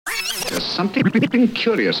There's something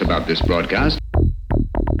curious about this broadcast.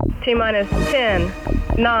 T-minus 10,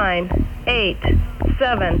 9, 8,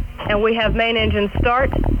 7, and we have main engine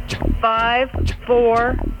start. 5,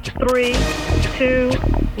 4, 3, 2,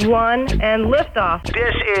 1, and liftoff.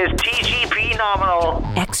 This is TGP nominal.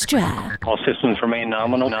 Extra. All systems remain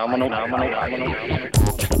nominal.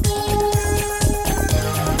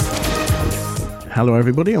 Hello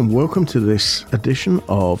everybody and welcome to this edition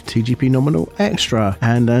of TGP Nominal Extra.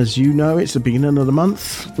 And as you know, it's the beginning of the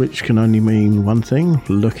month, which can only mean one thing,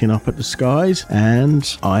 looking up at the skies. And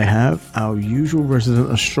I have our usual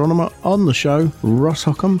resident astronomer on the show, Ross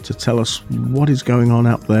Hockham, to tell us what is going on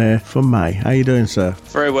out there for May. How you doing, sir?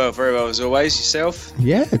 Very well as always. Yourself?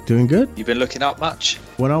 Yeah, doing good. You been looking up much?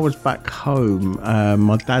 When I was back home,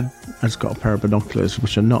 my dad has got a pair of binoculars,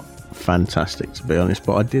 which are not fantastic to be honest,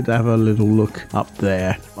 but I did have a little look up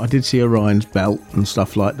there. I did see Orion's belt and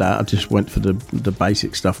stuff like that. I just went for the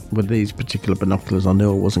basic stuff. With these particular binoculars, I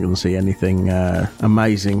knew I wasn't going to see anything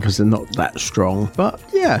amazing because they're not that strong, but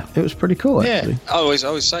yeah, it was pretty cool actually. I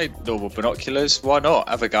always say normal binoculars, why not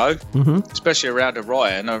have a go? Especially around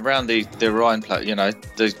Orion, around the Orion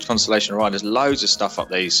the constellation Orion. There's loads of stuff up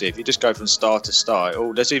there. You see, if you just go from star to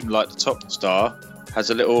star, there's even like the top star has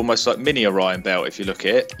a little almost like mini Orion belt if you look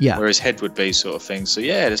at it, where his head would be, sort of thing. So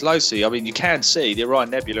yeah, there's loads to see. I mean, you can see the Orion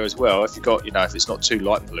Nebula as well if you got, if it's not too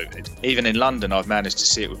light polluted. Even in London, I've managed to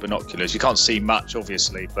see it with binoculars. You can't see much,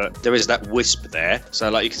 obviously, but there is that wisp there. So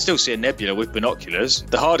like you can still see a nebula with binoculars.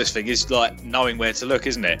 The hardest thing is like knowing where to look,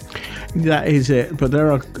 isn't it? That is it. But there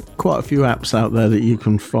are quite a few apps out there that you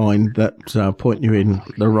can find that point you in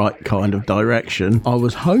the right kind of direction. I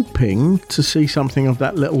was hoping to see something of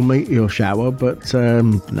that little meteor shower, but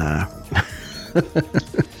nah.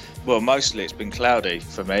 Well, mostly it's been cloudy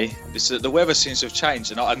for me. The weather seems to have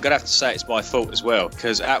changed, and I'm going to have to say it's my fault as well,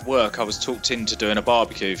 because at work I was talked into doing a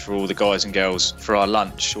barbecue for all the guys and girls for our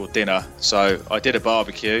lunch or dinner. So I did a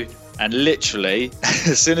barbecue, and literally,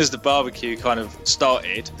 as soon as the barbecue kind of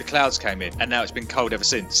started, the clouds came in, and now it's been cold ever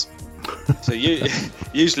since. So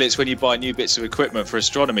usually it's when you buy new bits of equipment for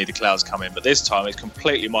astronomy the clouds come in, but this time it's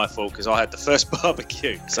completely my fault because I had the first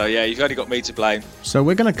barbecue. So yeah, you've only got me to blame. So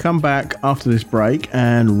we're going to come back after this break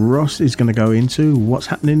and Ross is going to go into what's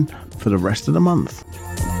happening for the rest of the month.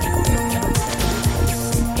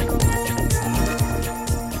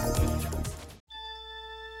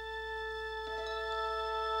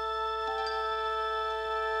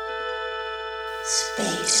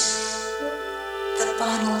 Space. The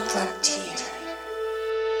final frontier.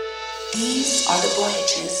 These are the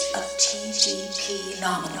voyages of TGP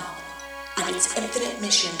Nominal and its infinite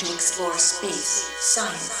mission to explore space,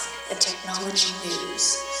 science, and technology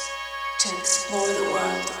news, to explore the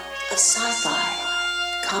world of sci-fi,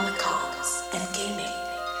 comic-cons, and gaming,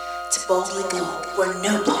 to boldly go where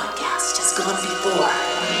no podcast has gone before.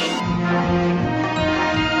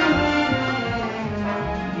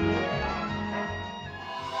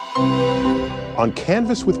 On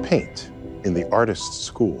canvas with paint in the artist's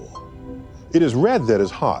school, it is red that is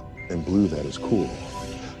hot and blue that is cool.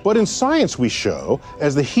 But in science we show,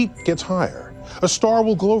 as the heat gets higher, a star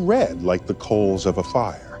will glow red like the coals of a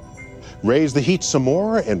fire. Raise the heat some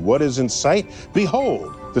more, and what is in sight?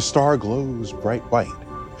 Behold, the star glows bright white.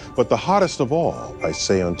 But the hottest of all, I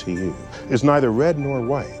say unto you, is neither red nor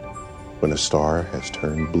white when a star has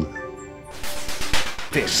turned blue.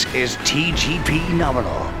 This is TGP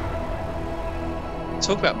nominal.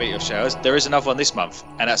 Talk about meteor showers. There is another one this month,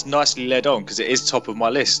 and that's nicely led on because it is top of my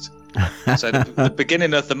list. So the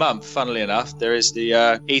beginning of the month, funnily enough, there is the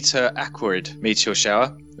Eta Aquarid meteor shower,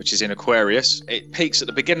 which is in Aquarius. It peaks at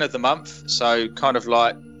the beginning of the month, so kind of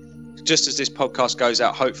like just as this podcast goes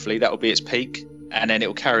out, hopefully that will be its peak, and then it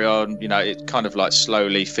will carry on. It kind of like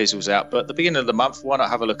slowly fizzles out. But at the beginning of the month, why not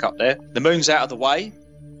have a look up there? The moon's out of the way,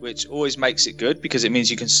 which always makes it good because it means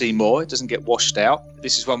you can see more. It doesn't get washed out.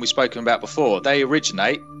 This is one we've spoken about before. They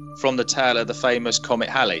originate from the tail of the famous comet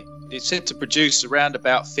Halley. It's said to produce around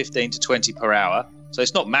about 15 to 20 per hour. So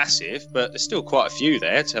it's not massive, but there's still quite a few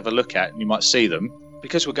there to have a look at, and you might see them.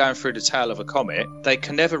 Because we're going through the tail of a comet, they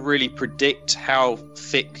can never really predict how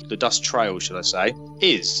thick the dust trail, should I say,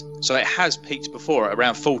 is. So it has peaked before at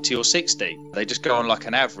around 40 or 60. They just go on like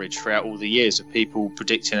an average throughout all the years of people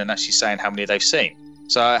predicting and actually saying how many they've seen.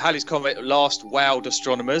 So Halley's Comet last wowed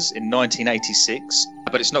astronomers in 1986,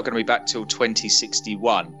 but it's not going to be back till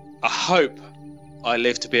 2061. I hope I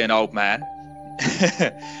live to be an old man,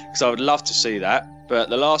 because I would love to see that. But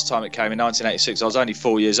the last time it came in 1986, I was only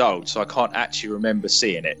 4 years old, so I can't actually remember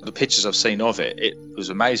seeing it. The pictures I've seen of it, it was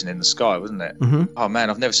amazing in the sky, wasn't it? Mm-hmm. Oh man,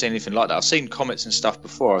 I've never seen anything like that. I've seen comets and stuff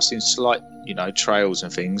before. I've seen slight, trails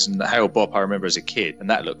and things. And the Hale-Bopp I remember as a kid, and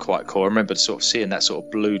that looked quite cool. I remember sort of seeing that sort of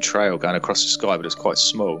blue trail going across the sky, but it was quite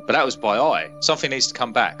small. But that was by eye. Something needs to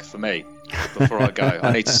come back for me before I go.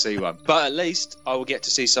 I need to see one. But at least I will get to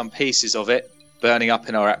see some pieces of it burning up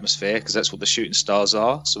in our atmosphere, because that's what the shooting stars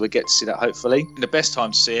are. So we get to see that, hopefully. And the best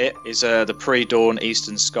time to see it is the pre-dawn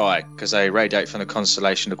eastern sky, because they radiate from the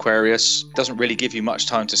constellation Aquarius. It doesn't really give you much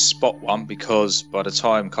time to spot one, because by the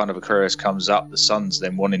time kind of Aquarius comes up, the sun's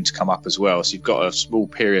then wanting to come up as well. So you've got a small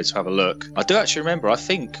period to have a look. I do actually remember, I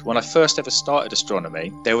think when I first ever started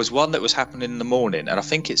astronomy, there was one that was happening in the morning, and I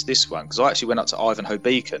think it's this one, because I actually went up to Ivanhoe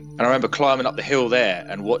Beacon, and I remember climbing up the hill there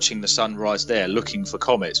and watching the sun rise there, looking for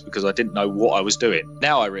comets, because I didn't know what I was doing.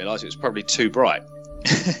 Now I realise it was probably too bright.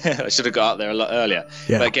 I should have got up there a lot earlier.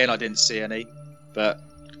 Yeah. But again, I didn't see any. But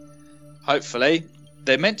hopefully,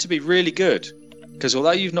 they're meant to be really good, because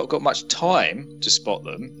although you've not got much time to spot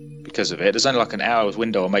them because of it, there's only like an hour's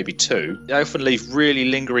window or maybe two, they often leave really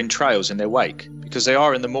lingering trails in their wake. Because they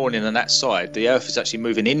are in the morning on that side, the Earth is actually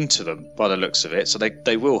moving into them by the looks of it. So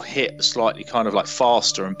they will hit slightly kind of like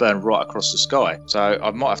faster and burn right across the sky. So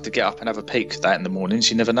I might have to get up and have a peek at that in the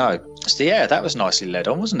mornings. You never know. So yeah, that was nicely led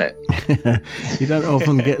on, wasn't it? You don't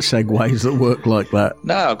often get segues that work like that.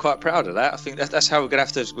 No, I'm quite proud of that. I think that's how we're going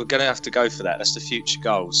to have to go for that. That's the future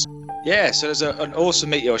goals. Yeah, so there's an awesome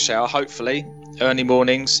meteor shower, hopefully. Early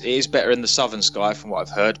mornings. It is better in the southern sky from what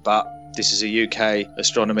I've heard, but this is a UK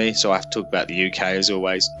astronomy, so I have to talk about the UK as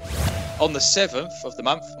always. On the 7th of the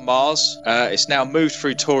month, Mars, it's now moved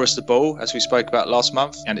through Taurus the Bull, as we spoke about last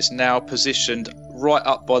month, and it's now positioned right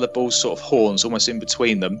up by the bull's sort of horns, almost in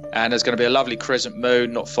between them. And there's going to be a lovely crescent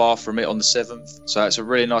moon not far from it on the 7th, so it's a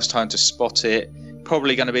really nice time to spot it.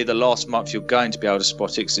 Probably going to be the last month you're going to be able to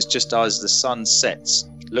spot it, because it's just as the sun sets.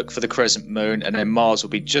 Look for the crescent moon, and then Mars will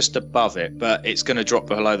be just above it, but it's going to drop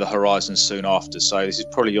below the horizon soon after. So this is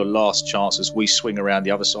probably your last chance as we swing around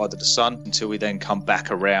the other side of the sun until we then come back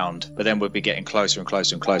around. But then we'll be getting closer and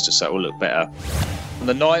closer and closer, so it will look better. On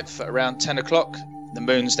the 9th, at around 10 o'clock, the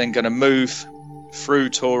moon's then going to move through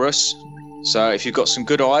Taurus. So if you've got some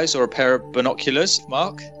good eyes or a pair of binoculars,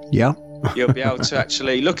 Mark, Yeah. you'll be able to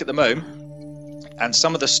actually look at the moon, and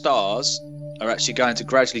some of the stars are actually going to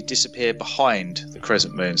gradually disappear behind the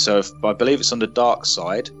crescent moon. So I believe it's on the dark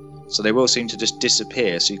side, so they will seem to just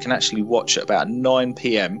disappear. So you can actually watch at about 9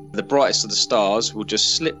 p.m. The brightest of the stars will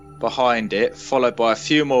just slip behind it, followed by a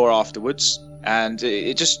few more afterwards. And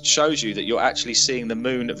it just shows you that you're actually seeing the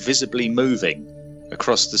moon visibly moving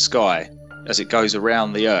across the sky as it goes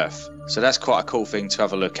around the Earth. So that's quite a cool thing to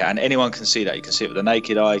have a look at, and anyone can see that. You can see it with the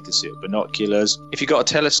naked eye, you can see it with binoculars. If you've got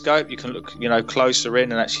a telescope, you can look, closer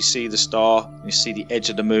in and actually see the star. You see the edge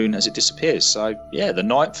of the moon as it disappears. So yeah, the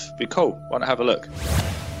 9th would be cool. Why not have a look?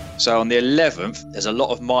 So on the 11th, there's a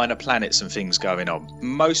lot of minor planets and things going on.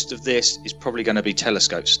 Most of this is probably going to be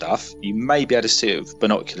telescope stuff. You may be able to see it with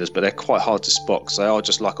binoculars, but they're quite hard to spot because they are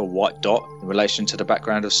just like a white dot in relation to the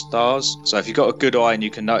background of stars. So if you've got a good eye and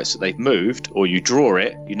you can notice that they've moved, or you draw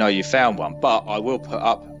it, you know you found one. But I will put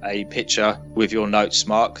up a picture with your notes,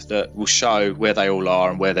 Mark, that will show where they all are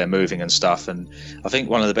and where they're moving and stuff. And I think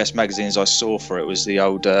one of the best magazines I saw for it was the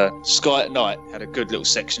old Sky at Night. Had a good little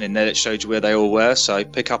section in there that showed you where they all were, so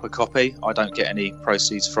pick up a copy. I don't get any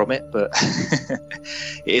proceeds from it, but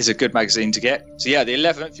it is a good magazine to get. So yeah, the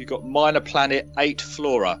 11th, you've got minor planet 8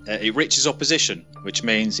 Flora. It reaches opposition, which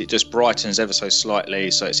means it just brightens ever so slightly,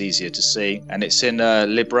 so it's easier to see. And it's in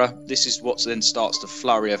Libra. This is what then starts the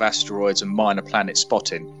flurry of asteroids and minor planet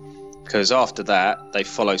spotting, because after that, they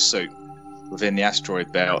follow suit within the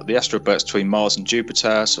asteroid belt. The asteroid belt's between Mars and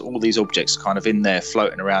Jupiter, so all these objects are kind of in there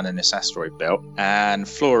floating around in this asteroid belt. And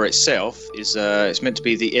Flora itself is it's meant to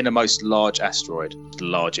be the innermost large asteroid, the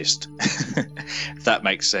largest, if that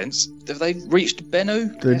makes sense. Have they reached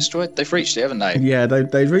Bennu, the asteroid? They've reached it, haven't they? Yeah,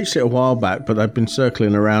 they reached it a while back, but they've been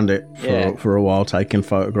circling around it for a while, taking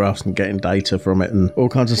photographs and getting data from it and all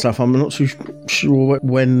kinds of stuff. I'm not too sure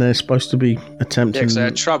when they're supposed to be attempting. Yeah, because they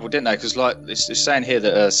had trouble, didn't they? Because like it's saying here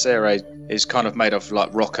that Ceres is kind of made of like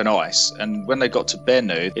rock and ice, and when they got to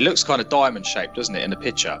Bennu, it looks kind of diamond shaped, doesn't it, in the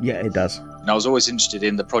picture? Yeah, it does. And I was always interested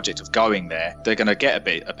in the project of going there. They're going to get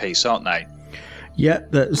a piece, aren't they? Yeah,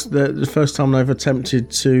 that's the first time they've attempted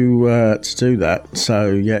to do that.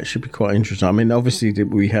 So yeah, it should be quite interesting. I mean, obviously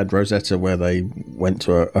we had Rosetta where they went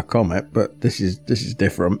to a comet, but this is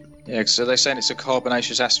different. Yeah, so they're saying it's a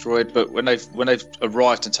carbonaceous asteroid, but when they've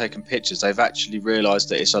arrived and taken pictures, they've actually realised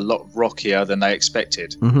that it's a lot rockier than they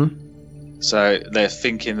expected. Mm-hmm. So they're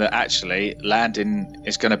thinking that actually landing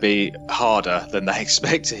is going to be harder than they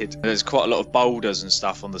expected. There's quite a lot of boulders and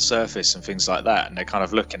stuff on the surface and things like that, and they're kind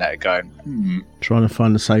of looking at it going, Trying to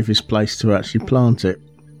find the safest place to actually plant it.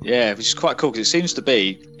 Yeah, which is quite cool because it seems to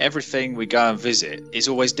be everything we go and visit is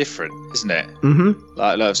always different, isn't it? Mm-hmm.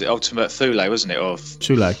 Like was it Ultimate Thule, wasn't it? Or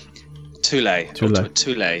Tule. Ultimate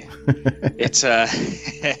Thule. It's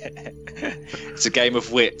it's a game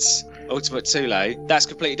of wits. Ultimate Thule. That's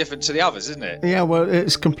completely different to the others, isn't it? Yeah, well,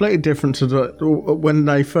 it's completely different to when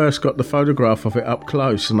they first got the photograph of it up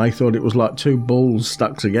close, and they thought it was like two balls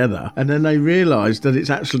stuck together, and then they realised that it's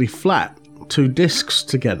actually flat, two discs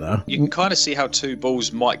together. You can kind of see how two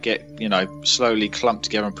balls might get, slowly clumped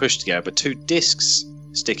together and pushed together, but two discs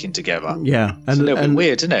sticking together. Yeah, it's a little bit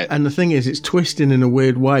weird, isn't it? And the thing is, it's twisting in a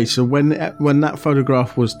weird way. So when that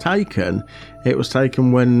photograph was taken, it was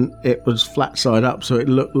taken when it was flat side up, so it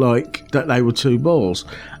looked like that they were two balls.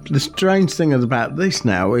 The strange thing about this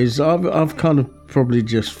now is I've kind of probably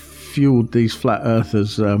just fueled these flat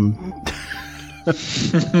earthers by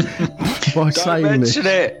saying this. Don't mention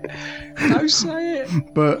it. Don't say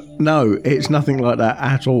it. But no, it's nothing like that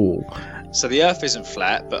at all. So the Earth isn't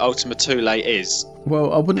flat, but Ultima Thule is.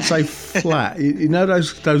 Well, I wouldn't say flat. You know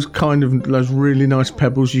those really nice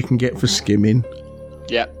pebbles you can get for skimming?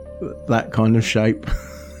 Yep. That kind of shape.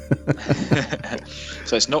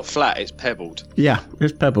 So it's not flat, it's pebbled. Yeah,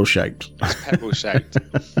 it's pebble shaped. It's pebble shaped.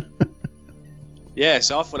 Yeah,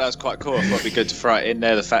 so I thought that was quite cool. I thought it'd be good to throw it in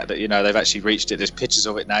there, the fact that, they've actually reached it. There's pictures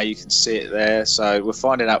of it now, you can see it there. So we're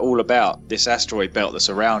finding out all about this asteroid belt that's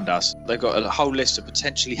around us. They've got a whole list of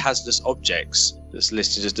potentially hazardous objects that's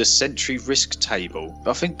listed as the Sentry Risk Table.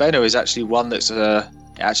 But I think Bennu is actually one that's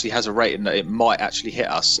actually has a rating that it might actually hit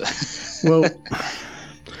us. Well...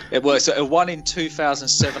 It works at a 1 in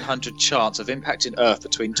 2,700 chance of impacting Earth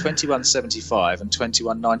between 2175 and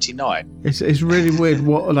 2199. It's really weird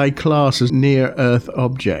what they class as near-Earth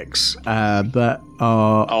objects that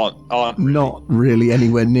aren't not really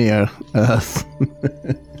anywhere near Earth.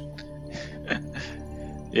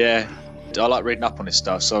 Yeah. I like reading up on this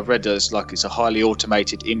stuff, so I've read that it's a highly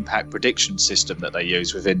automated impact prediction system that they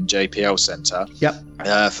use within JPL Centre.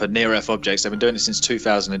 Yep. For near-Earth objects. They've been doing it since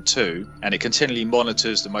 2002, and it continually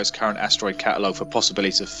monitors the most current asteroid catalogue for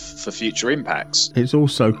possibilities for future impacts. It's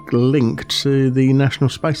also linked to the National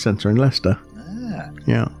Space Centre in Leicester.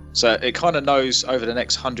 Yeah. So it kind of knows over the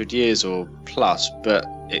next 100 years or plus, but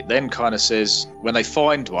it then kind of says when they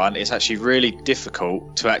find one, it's actually really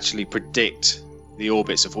difficult to actually predict the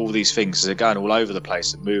orbits of all these things because they're going all over the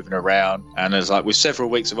place and moving around, and there's with several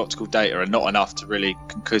weeks of optical data and not enough to really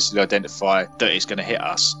conclusively identify that it's going to hit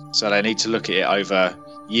us. So they need to look at it over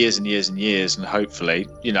years and years and years, and hopefully,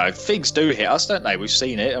 things do hit us, don't they? We've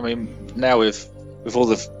seen it. I mean, now with all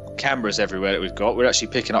the cameras everywhere that we've got, we're actually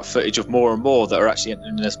picking up footage of more and more that are actually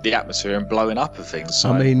in the atmosphere and blowing up of things.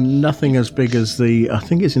 So. I mean, nothing as big as I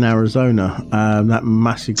think it's in Arizona, that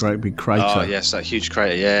massive great big crater. Oh yes, that huge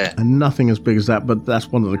crater, yeah. And nothing as big as that, but that's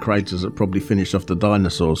one of the craters that probably finished off the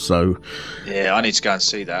dinosaurs, so... Yeah, I need to go and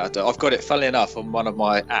see that. I've got it, funnily enough, on one of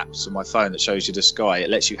my apps on my phone that shows you the sky.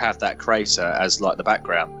 It lets you have that crater as the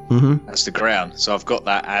background. Mm-hmm. That's the ground. So I've got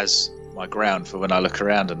that as my ground for when I look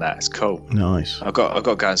around, and that it's cool. Nice. I've got to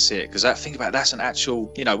go and see it because that's an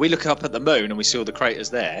actual. We look up at the moon and we see all the craters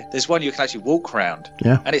there. There's one you can actually walk around.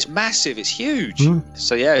 Yeah. And it's massive. It's huge.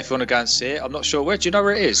 So yeah, if you want to go and see it, I'm not sure where. Do you know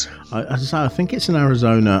where it is? As I say, I think it's in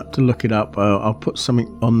Arizona. To look it up, I'll put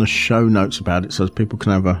something on the show notes about it so people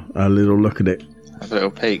can have a little look at it. Have a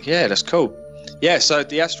little peek. Yeah, that's cool. Yeah, so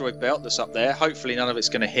the asteroid belt that's up there, hopefully none of it's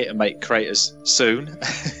going to hit and make craters soon.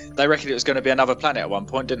 They reckoned it was going to be another planet at one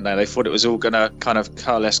point, didn't they? They thought it was all going to kind of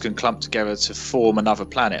coalesce and clump together to form another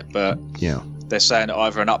planet, but yeah, they're saying that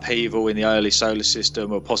either an upheaval in the early solar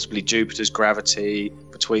system or possibly Jupiter's gravity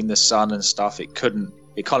between the sun and stuff, it kind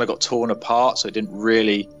of got torn apart, so it didn't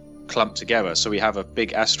really clump together, so we have a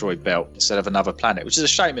big asteroid belt instead of another planet, which is a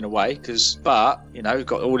shame in a way but we've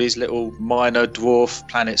got all these little minor dwarf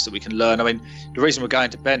planets that we can learn. I mean, the reason we're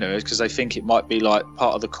going to Bennu is because they think it might be part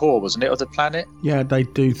of the core, wasn't it, of the planet? Yeah, they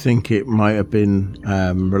do think it might have been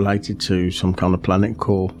related to some kind of planet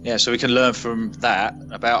core. Yeah, so we can learn from that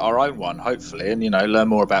about our own one, hopefully, and learn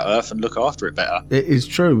more about Earth and look after it better. It is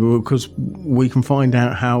true, because we can find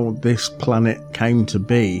out how this planet came to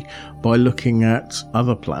be by looking at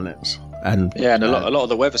other planets. And a lot of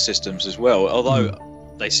the weather systems as well, although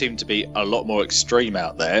they seem to be a lot more extreme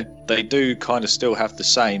out there, they do kind of still have the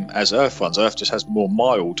same as Earth ones. Earth just has more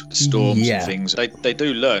mild storms and things. They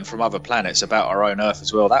do learn from other planets about our own Earth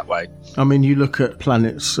as well that way. I mean, you look at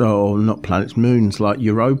planets, or not planets, moons like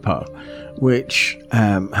Europa, which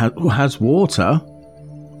has water,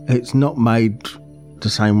 It's not made the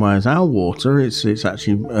same way as our water. It's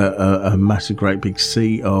actually a massive, great big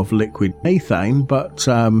sea of liquid methane, but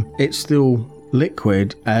it's still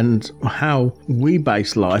liquid. And how we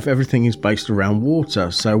base life, everything is based around water.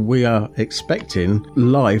 So we are expecting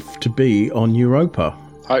life to be on Europa.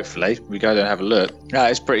 Hopefully, we go there and have a look. No,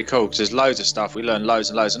 it's pretty cool because there's loads of stuff. We learn loads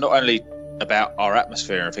and loads, and not only about our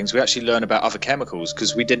atmosphere and things, we actually learn about other chemicals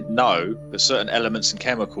because we didn't know that certain elements and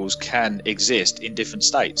chemicals can exist in different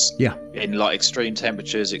states. Yeah. In like extreme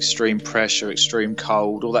temperatures, extreme pressure, extreme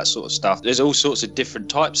cold, all that sort of stuff. There's all sorts of different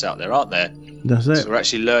types out there, aren't there? That's it. So we're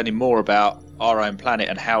actually learning more about our own planet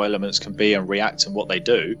and how elements can be and react and what they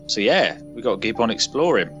do. So yeah, we've got to keep on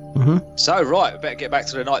exploring. Mm-hmm. So right, we better get back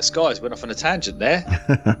to the night skies. Went off on a tangent there.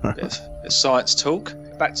 bit of science talk.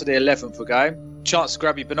 Back to the 11th we're going. Chance to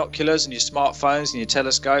grab your binoculars and your smartphones and your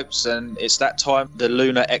telescopes, and it's that time, the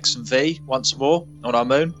lunar X and V once more on our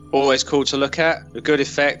moon. Always cool to look at. A good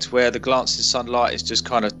effect where the glancing sunlight is just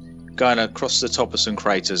kind of going across the top of some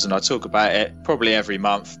craters, and I talk about it probably every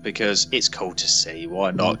month because it's cool to see. Why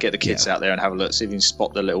not? Get the kids out there and have a look, see if you can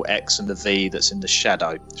spot the little X and the V that's in the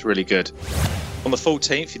shadow. It's really good. On the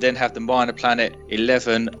 14th, you then have the minor planet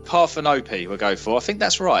 11 Parthenope we'll go for. I think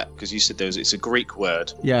that's right, because you said it's a Greek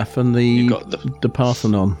word. Yeah, from the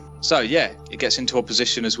Parthenon. So yeah, it gets into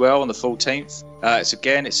opposition as well on the 14th.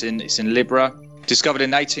 It's in Libra. Discovered in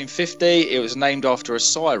 1850, it was named after a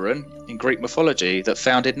siren in Greek mythology that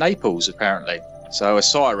founded Naples, apparently. So a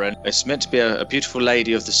siren, it's meant to be a beautiful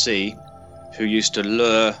lady of the sea who used to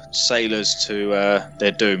lure sailors to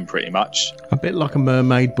their doom, pretty much. A bit like a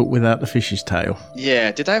mermaid, but without the fish's tail.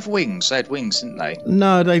 Yeah, did they have wings? They had wings, didn't they?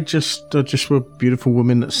 No, they just were beautiful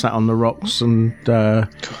women that sat on the rocks and...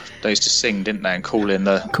 they used to sing, didn't they, and call in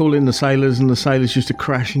the sailors, and the sailors used to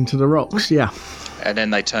crash into the rocks, yeah. And then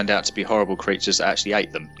they turned out to be horrible creatures that actually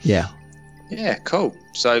ate them. Yeah. Yeah, cool.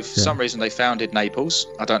 So for some reason they founded Naples.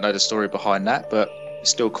 I don't know the story behind that, but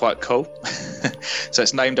it's still quite cool. So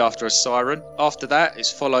it's named after a siren. After that,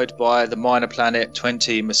 it's followed by the minor planet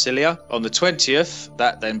 20 Massilia. On the 20th,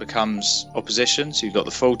 that then becomes opposition. So you've got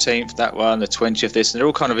the 14th, that one, the 20th, this, and they're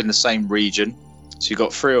all kind of in the same region. So you've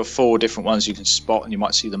got 3 or 4 different ones you can spot, and you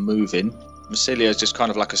might see them moving. Massilia is just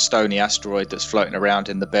kind of like a stony asteroid that's floating around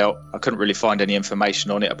in the belt. I couldn't really find any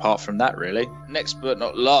information on it apart from that, really. Next but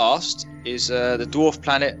not last is the dwarf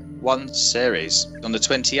planet 1 Ceres on the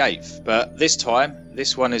 28th. But this time,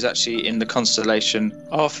 this one is actually in the constellation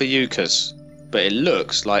Ophiuchus. But it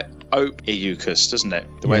looks like Ophiuchus, doesn't it?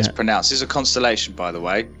 The way it's pronounced. It's a constellation, by the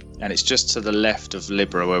way. And it's just to the left of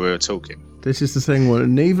Libra where we were talking. This is the thing where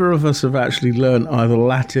neither of us have actually learned either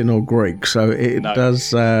Latin or Greek, so it does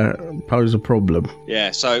pose a problem. Yeah,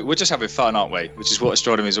 so we're just having fun, aren't we? Which is what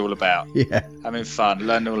astronomy is all about. Yeah. Having fun,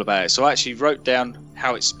 learning all about it. So I actually wrote down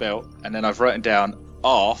how it's spelt, and then I've written down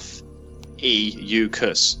Ophiuchus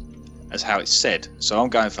as how it's said. So I'm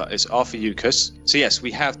going for it's Ophiuchus. So yes,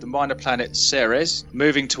 we have the minor planet Ceres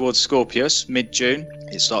moving towards Scorpius mid-June.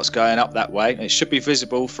 It starts going up that way. It should be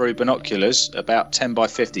visible through binoculars about 10 by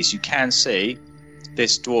 50. So you can see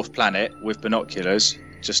this dwarf planet with binoculars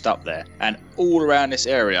just up there. And all around this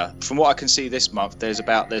area, from what I can see this month, there's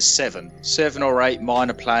 7 or 8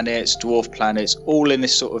 minor planets, dwarf planets, all in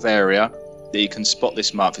this sort of area that you can spot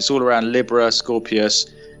this month. It's all around Libra, Scorpius,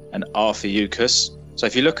 and Ophiuchus. So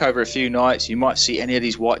if you look over a few nights, you might see any of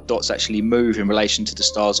these white dots actually move in relation to the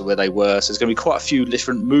stars or where they were. So there's going to be quite a few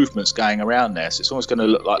different movements going around there. So it's almost going to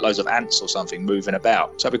look like loads of ants or something moving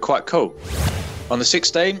about. So that'd be quite cool. On the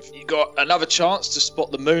 16th, you got another chance to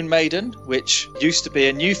spot the Moon Maiden, which used to be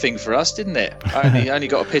a new thing for us, didn't it? I only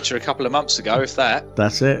got a picture a couple of months ago, if that.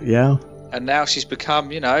 That's it, yeah. And now she's become,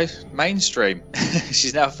 mainstream.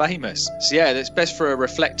 She's now famous. So yeah, it's best for a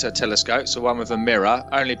reflector telescope, so one with a mirror,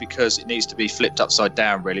 only because it needs to be flipped upside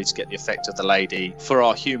down, really, to get the effect of the lady. For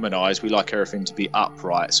our human eyes, we like everything to be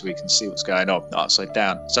upright so we can see what's going on, not upside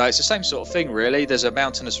down. So it's the same sort of thing, really. There's a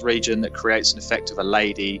mountainous region that creates an effect of a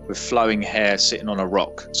lady with flowing hair sitting on a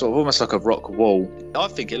rock, sort of almost like a rock wall. I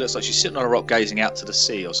think it looks like she's sitting on a rock gazing out to the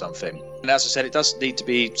sea or something. And as I said, it does need to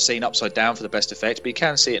be seen upside down for the best effect, but you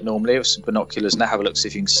can see it normally with some binoculars. Now have a look, see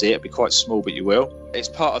if you can see it. It'll be quite small, but you will. It's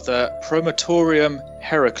part of the Promontorium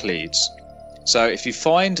Heraclides. So if you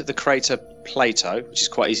find the crater Plato, which is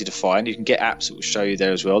quite easy to find, you can get apps that will show you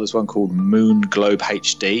there as well. There's one called Moon Globe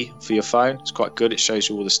HD for your phone. It's quite good. It shows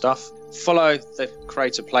you all the stuff. Follow the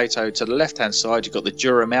crater Plato to the left-hand side. You've got the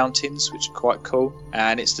Jura Mountains, which are quite cool.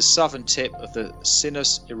 And it's the southern tip of the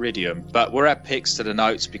Sinus Iridium. But we'll add pics to the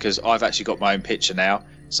notes because I've actually got my own picture now.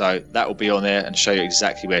 So that will be on there and show you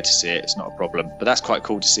exactly where to see it. It's not a problem. But that's quite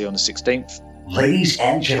cool to see on the 16th. Ladies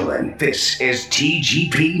and gentlemen, this is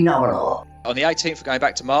TGP Nominal. On the 18th, we're going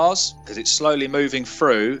back to Mars because it's slowly moving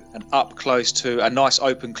through and up close to a nice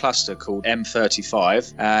open cluster called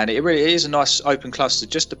M35. And it really is a nice open cluster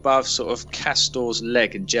just above sort of Castor's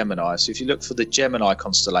leg in Gemini. So if you look for the Gemini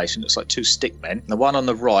constellation, it looks like two stick men. The one on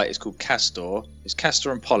the right is called Castor. It's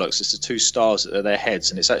Castor and Pollux. It's the two stars that are their heads,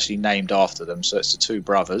 and it's actually named after them. So it's the two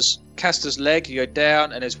brothers. Castor's leg, you go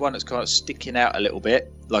down, and there's one that's kind of sticking out a little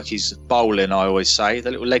bit, like he's bowling, I always say. The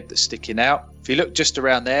little leg that's sticking out. If you look just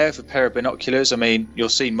around there with a pair of binoculars, I mean, you'll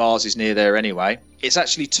see Mars is near there anyway. It's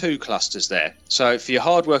actually two clusters there. So for your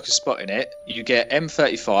hard workers spotting it, you get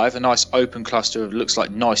M35, a nice open cluster of looks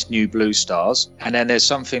like nice new blue stars. And then there's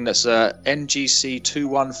something that's NGC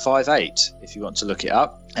 2158, if you want to look it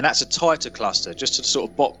up. And that's a tighter cluster, just to the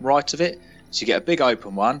sort of bottom right of it. So you get a big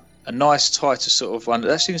open one, a nice tighter sort of one.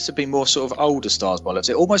 That seems to be more sort of older stars by looks.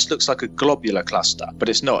 It almost looks like a globular cluster, but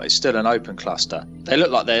it's not. It's still an open cluster. They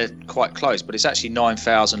look like they're quite close, but it's actually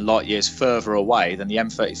 9,000 light years further away than the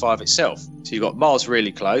M35 itself. So you've got Mars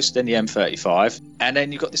really close, then the M35, and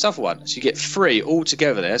then you've got this other one. So you get three all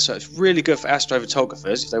together there. So it's really good for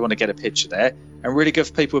astrophotographers if they want to get a picture there, and really good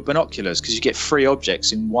for people with binoculars because you get three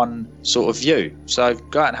objects in one sort of view. So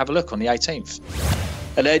go out and have a look on the 18th.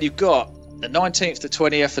 And then you've got the 19th, the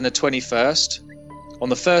 20th and the 21st. On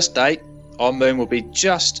the first date, our moon will be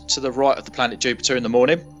just to the right of the planet Jupiter in the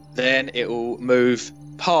morning. Then it will move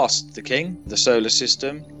past the King, the solar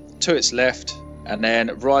system, to its left, and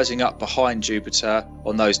then rising up behind Jupiter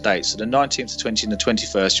on those dates. So the 19th, the 20th and the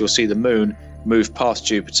 21st, you'll see the moon move past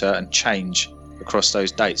Jupiter and change across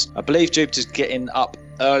those dates. I believe Jupiter's getting up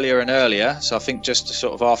earlier and earlier, so I think just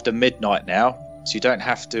sort of after midnight now. So you don't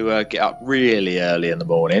have to get up really early in the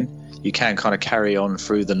morning. You can kind of carry on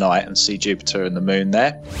through the night and see Jupiter and the moon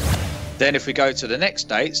there. Then if we go to the next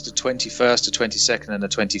dates, the 21st, the 22nd and the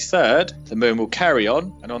 23rd, the moon will carry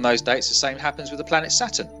on. And on those dates, the same happens with the planet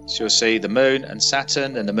Saturn. So you'll see the moon and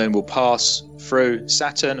Saturn, and the moon will pass through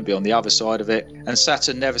Saturn and be on the other side of it. And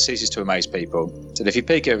Saturn never ceases to amaze people. So if you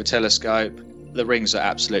peek over a telescope, the rings are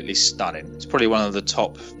absolutely stunning. It's probably one of the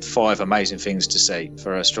top 5 amazing things to see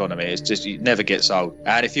for astronomy. It's just, it never gets old.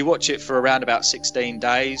 And if you watch it for around about 16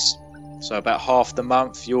 days, so about half the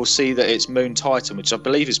month, you'll see that it's Moon Titan, which I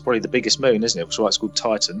believe is probably the biggest moon, isn't it? That's why it's called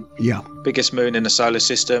Titan. Yeah. Biggest moon in the solar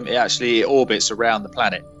system. It orbits around the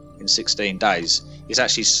planet in 16 days. It's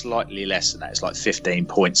actually slightly less than that. It's like 15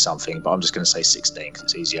 point something, but I'm just going to say 16 because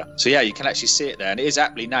it's easier. So yeah, you can actually see it there, and it is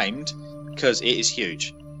aptly named because it is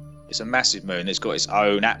huge. It's a massive moon. It's got its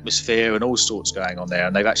own atmosphere and all sorts going on there,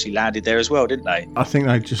 and they've actually landed there as well, didn't they? I think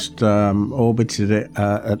they just orbited it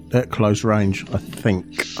at close range. I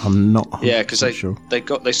think. I'm not. Yeah, because sure.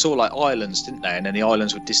 they saw like islands, didn't they? And then the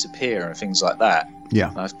islands would disappear and things like that.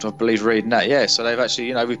 Yeah, I believe reading that. Yeah, so they've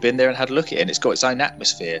actually, we've been there and had a look at it, and it's got its own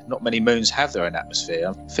atmosphere. Not many moons have their own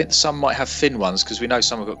atmosphere. I think some might have thin ones because we know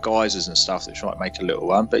some have got geysers and stuff that might make a little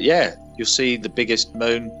one. But yeah, you'll see the biggest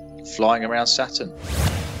moon flying around Saturn.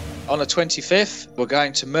 On the 25th, we're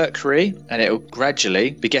going to Mercury, and it'll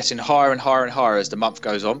gradually be getting higher and higher and higher as the month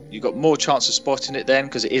goes on. You've got more chance of spotting it then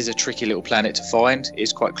because it is a tricky little planet to find. It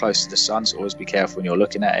is quite close to the sun, so always be careful when you're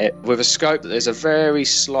looking at it. With a scope, there's a very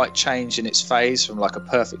slight change in its phase from like a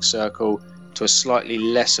perfect circle to a slightly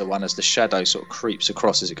lesser one as the shadow sort of creeps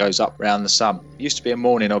across as it goes up around the sun. It used to be a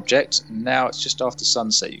morning object, and now it's just after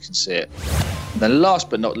sunset you can see it. And then last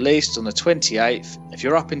but not least, on the 28th, if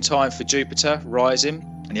you're up in time for Jupiter rising,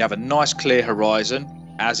 and you have a nice clear horizon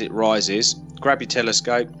as it rises, grab your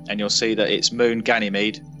telescope and you'll see that its moon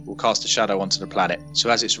Ganymede will cast a shadow onto the planet. So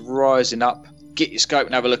as it's rising up, get your scope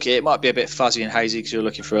and have a look at it. It might be a bit fuzzy and hazy because you're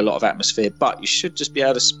looking for a lot of atmosphere, but you should just be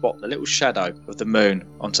able to spot the little shadow of the moon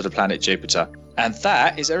onto the planet Jupiter. And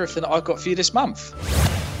that is everything that I've got for you this month.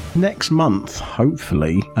 Next month,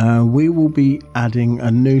 hopefully, we will be adding a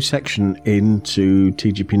new section into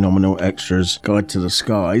TGP Nominal Extra's Guide to the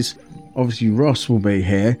Skies. Obviously, Ross will be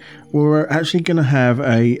here. We're actually going to have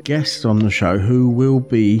a guest on the show who will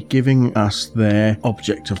be giving us their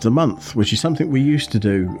object of the month, which is something we used to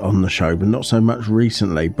do on the show, but not so much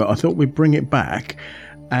recently. But I thought we'd bring it back.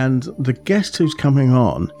 And the guest who's coming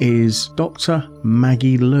on is Dr.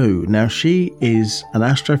 Maggie Lu. Now, she is an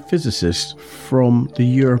astrophysicist from the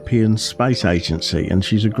European Space Agency, and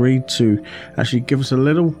she's agreed to actually give us a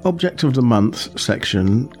little object of the month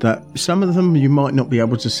section that some of them you might not be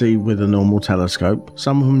able to see with a normal telescope.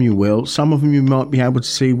 Some of them you will. Some of them you might be able to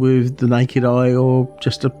see with the naked eye or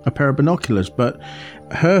just a pair of binoculars. But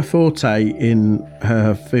her forte in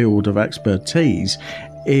her field of expertise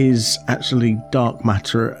is actually dark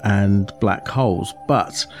matter and black holes,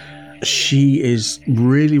 but she is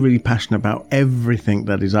really, really passionate about everything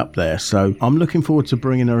that is up there. So I'm looking forward to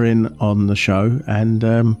bringing her in on the show, and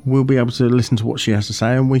we'll be able to listen to what she has to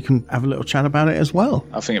say, and we can have a little chat about it as well.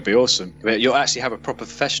 I think it'd be awesome. You'll actually have a proper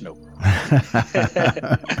professional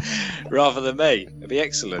rather than me. It'd be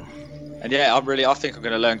excellent. And yeah, I think I'm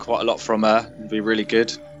going to learn quite a lot from her. It'd be really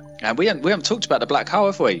good. And we haven't talked about the black hole,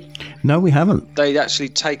 have we? No, we haven't. They'd actually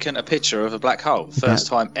taken a picture of a black hole, first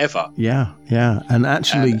time ever. Yeah. And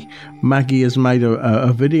actually, Maggie has made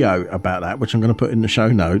a video about that, which I'm going to put in the show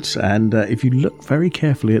notes. And if you look very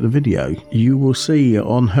carefully at the video, you will see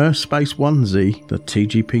on her space onesie the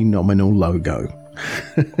TGP Nominal logo.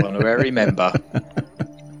 Honorary member.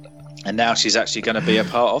 And now she's actually going to be a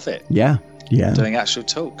part of it. Yeah. Doing actual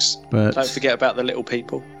talks. But don't forget about the little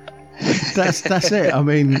people. That's it. I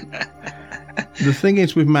mean, the thing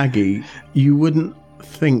is with Maggie, you wouldn't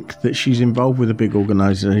think that she's involved with a big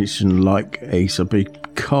organisation like ESA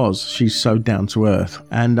because she's so down to earth.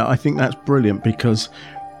 And I think that's brilliant, because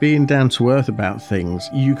being down to earth about things,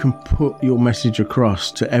 you can put your message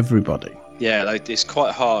across to everybody. Yeah, it's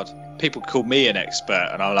quite hard. People call me an expert,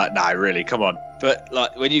 and I'm like, no, really, come on. But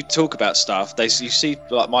like when you talk about stuff, you see,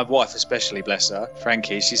 like my wife especially, bless her,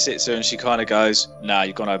 Frankie, she sits there and she kind of goes, "Nah,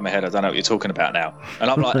 you've gone over my head. I don't know what you're talking about now." And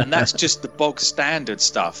I'm like, and that's just the bog standard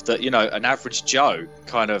stuff that, you know, an average Joe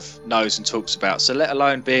kind of knows and talks about. So let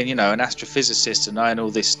alone being, you know, an astrophysicist and knowing all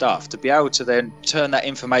this stuff, to be able to then turn that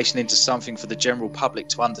information into something for the general public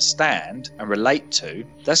to understand and relate to,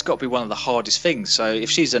 that's got to be one of the hardest things. So if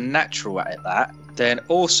she's a natural at that, then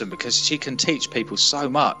awesome, because she can teach people so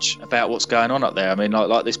much about what's going on up there. I mean,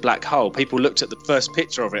 like this black hole, people looked at the first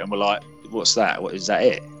picture of it and were like, what's that? What is that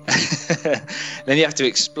it? Then you have to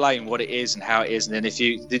explain what it is and how it is. And then did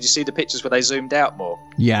you see the pictures where they zoomed out more?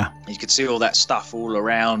 Yeah. You could see all that stuff all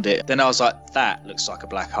around it. Then I was like, that looks like a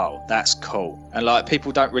black hole. That's cool. And like,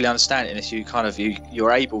 people don't really understand it unless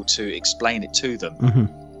you're able to explain it to them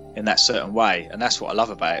in that certain way. And that's what I love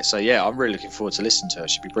about it. So yeah, I'm really looking forward to listening to her.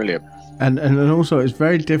 She'd be brilliant. And also, it's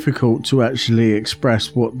very difficult to actually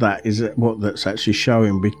express what that's actually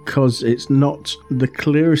showing, because it's not the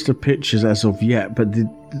clearest of pictures as of yet. But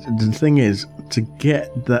the thing is, to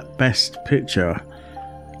get that best picture,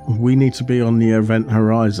 we need to be on the event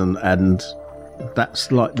horizon, and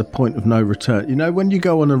that's like the point of no return. You know, when you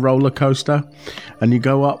go on a roller coaster and you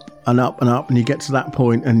go up and up and up, and you get to that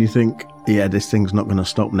point and you think, yeah, this thing's not going to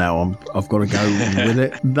stop now. I've got to go with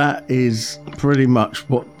it. That is pretty much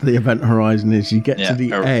what the event horizon is. You get to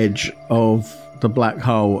the edge of the black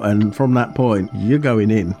hole, and from that point, you're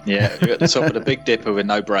going in. Yeah, you're at the top of the Big Dipper with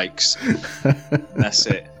no brakes. That's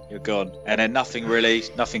it. You're gone. And then nothing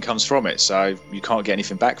comes from it, so you can't get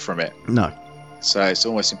anything back from it. No. So it's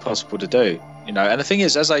almost impossible to do. You know, and the thing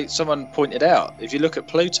is, as someone pointed out, if you look at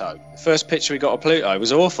Pluto, the first picture we got of Pluto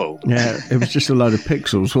was awful. Yeah, it was just a load of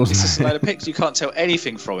pixels, wasn't it? It's just a load of pixels. You can't tell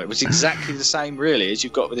anything from it, which is exactly the same, really, as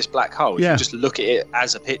you've got with this black hole. If you just look at it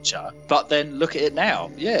as a picture, but then look at it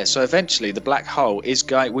now. Yeah, so eventually the black hole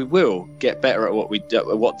we will get better at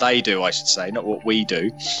what they do, I should say, not what we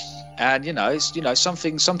do. And, some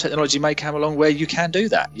technology may come along where you can do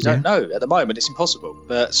that. You don't know. At the moment, it's impossible.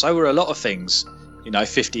 But so were a lot of things,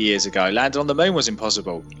 50 years ago. Landing on the moon was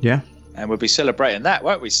impossible. Yeah. And we'll be celebrating that,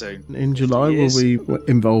 won't we, soon? In July, we'll be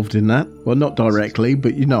involved in that. Well, not directly,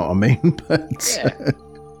 but you know what I mean. But yeah.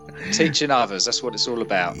 Teaching others, that's what it's all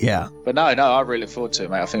about. Yeah. But no, I really look forward to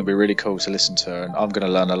it, mate. I think it'll be really cool to listen to her, and I'm going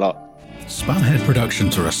to learn a lot. Spamhead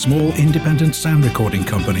Productions are a small independent sound recording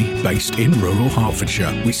company based in rural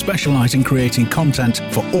Hertfordshire. We specialise in creating content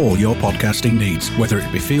for all your podcasting needs, whether it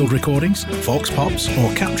be field recordings, vox pops,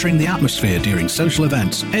 or capturing the atmosphere during social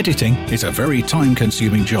events. Editing is a very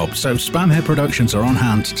time-consuming job, so Spamhead Productions are on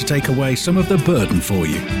hand to take away some of the burden for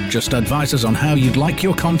you. Just advise us on how you'd like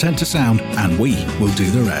your content to sound, and we will do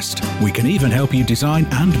the rest. We can even help you design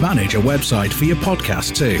and manage a website for your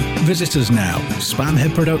podcast too. Visit us now,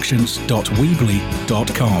 spamheadproductions.weebly.com. That's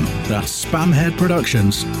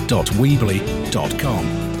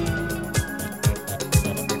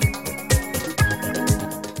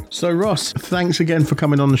spamheadproductions.weebly.com. So, Ross, thanks again for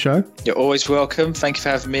coming on the show. You're always welcome. Thank you for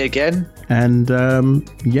having me again. And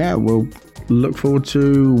we'll look forward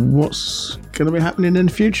to what's going to be happening in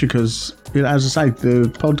the future, because, as I say, the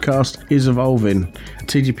podcast is evolving.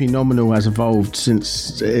 TGP Nominal has evolved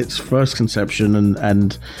since its first conception,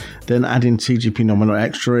 and then adding TGP Nominal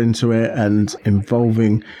Extra into it and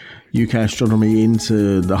involving UK astronomy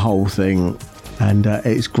into the whole thing. And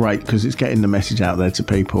it's great because it's getting the message out there to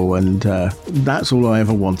people, and that's all I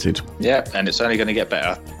ever wanted. Yeah, and it's only going to get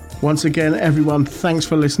better. Once again, everyone, thanks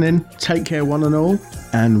for listening. Take care, one and all,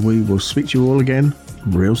 and we will speak to you all again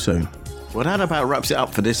real soon. Well, that about wraps it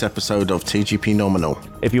up for this episode of TGP Nominal.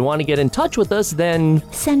 If you want to get in touch with us, then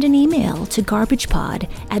send an email to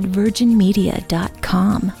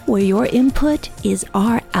garbagepod@virginmedia.com, where your input is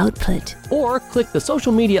our output. Or click the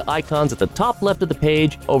social media icons at the top left of the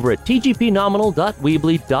page over at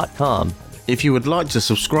tgpnominal.weebly.com. If you would like to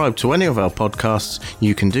subscribe to any of our podcasts,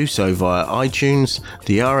 you can do so via iTunes,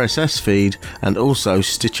 the RSS feed, and also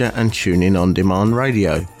Stitcher and TuneIn On Demand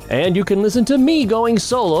Radio. And you can listen to me going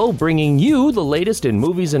solo, bringing you the latest in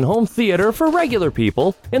movies and home theater for regular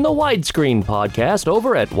people in the Widescreen podcast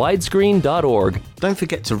over at widescreen.org. Don't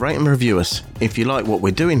forget to rate and review us. If you like what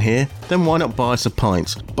we're doing here, then why not buy us a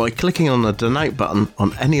pint by clicking on the donate button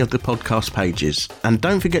on any of the podcast pages. And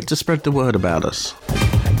don't forget to spread the word about us.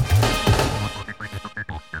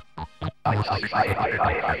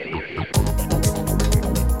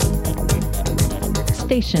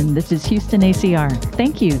 Station, this is Houston ACR.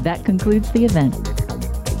 Thank you. That concludes the event.